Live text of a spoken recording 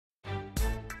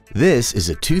This is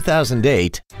a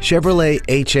 2008 Chevrolet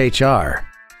HHR.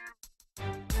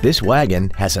 This wagon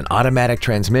has an automatic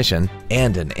transmission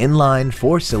and an inline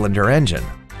 4-cylinder engine.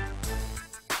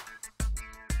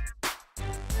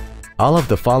 All of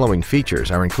the following features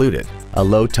are included: a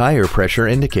low tire pressure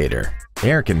indicator,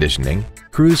 air conditioning,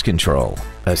 cruise control,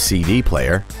 a CD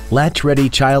player, latch-ready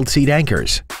child seat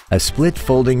anchors, a split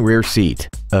folding rear seat,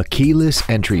 a keyless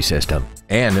entry system,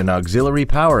 and an auxiliary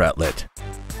power outlet.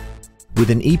 With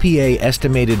an EPA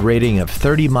estimated rating of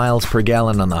 30 miles per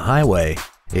gallon on the highway,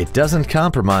 it doesn't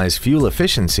compromise fuel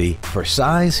efficiency for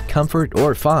size, comfort,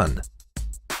 or fun.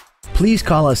 Please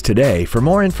call us today for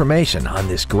more information on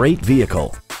this great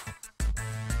vehicle.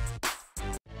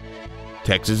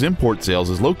 Texas Import Sales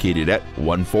is located at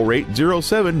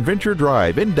 14807 Venture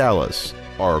Drive in Dallas.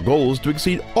 Our goal is to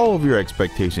exceed all of your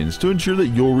expectations to ensure that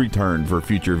you'll return for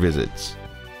future visits.